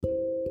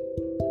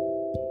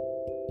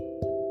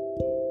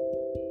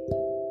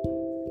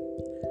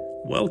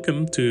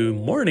Welcome to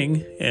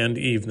Morning and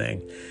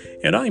Evening,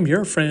 and I'm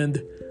your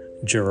friend,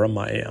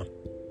 Jeremiah.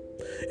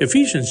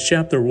 Ephesians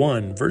chapter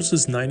 1,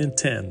 verses 9 and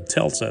 10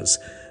 tells us,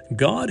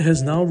 God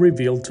has now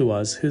revealed to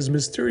us His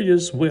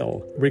mysterious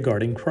will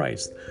regarding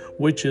Christ,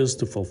 which is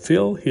to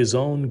fulfill His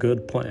own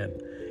good plan.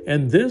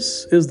 And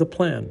this is the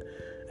plan.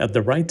 At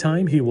the right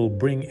time, He will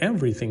bring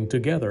everything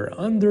together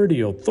under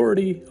the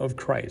authority of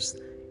Christ,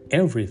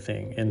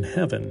 everything in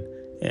heaven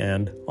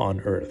and on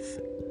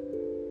earth.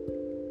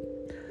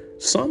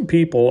 Some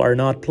people are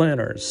not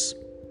planners.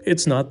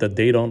 It's not that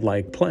they don't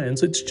like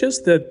plans, it's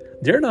just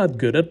that they're not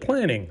good at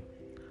planning.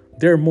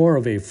 They're more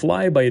of a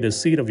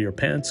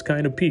fly-by-the-seat-of-your-pants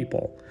kind of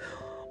people.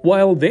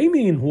 While they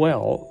mean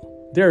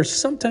well, they're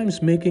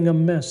sometimes making a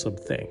mess of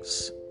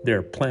things.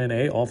 Their plan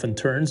A often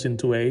turns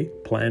into a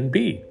plan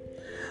B.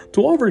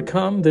 To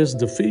overcome this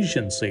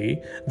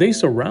deficiency, they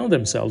surround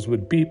themselves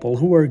with people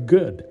who are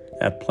good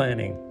at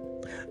planning.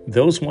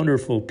 Those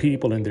wonderful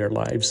people in their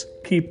lives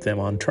keep them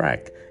on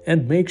track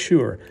and make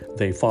sure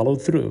they follow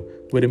through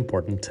with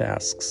important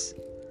tasks.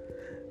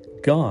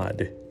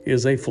 God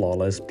is a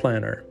flawless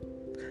planner.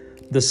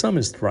 The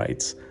psalmist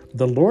writes,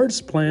 "The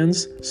Lord's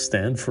plans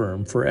stand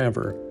firm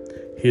forever.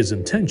 His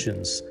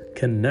intentions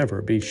can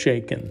never be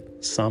shaken."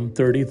 Psalm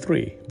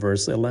 33,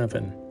 verse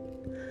 11.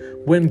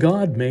 When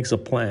God makes a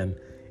plan,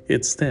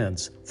 it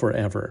stands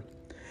forever.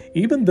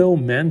 Even though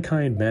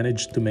mankind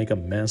managed to make a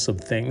mess of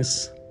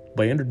things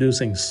by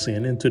introducing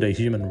sin into the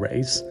human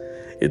race,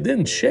 it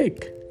didn't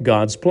shake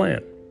God's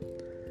plan.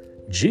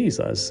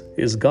 Jesus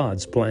is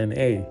God's plan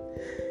A.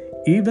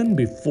 Even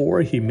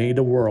before He made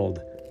the world,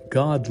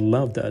 God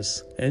loved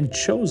us and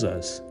chose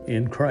us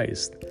in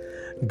Christ.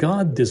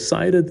 God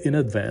decided in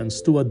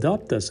advance to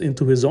adopt us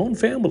into His own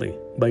family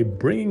by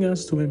bringing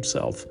us to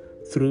Himself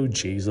through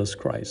Jesus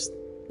Christ.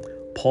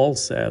 Paul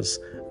says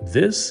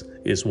this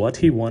is what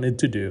He wanted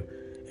to do,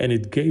 and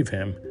it gave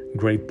Him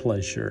great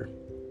pleasure.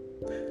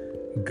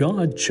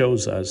 God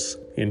chose us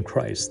in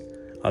Christ,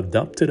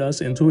 adopted us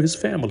into His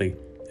family,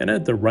 and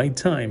at the right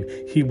time,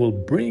 He will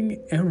bring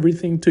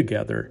everything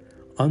together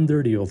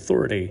under the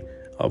authority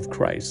of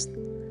Christ.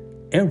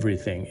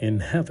 Everything in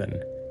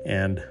heaven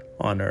and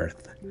on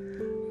earth.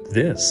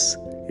 This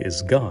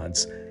is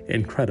God's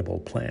incredible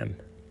plan.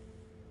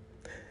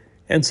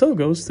 And so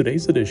goes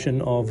today's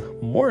edition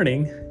of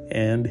Morning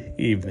and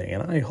Evening.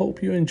 And I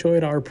hope you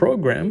enjoyed our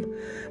program,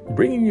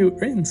 bringing you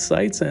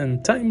insights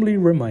and timely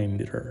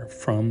reminder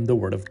from the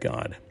Word of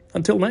God.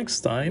 Until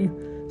next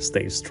time,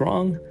 stay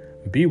strong,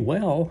 be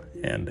well,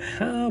 and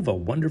have a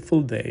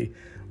wonderful day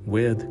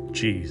with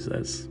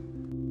Jesus.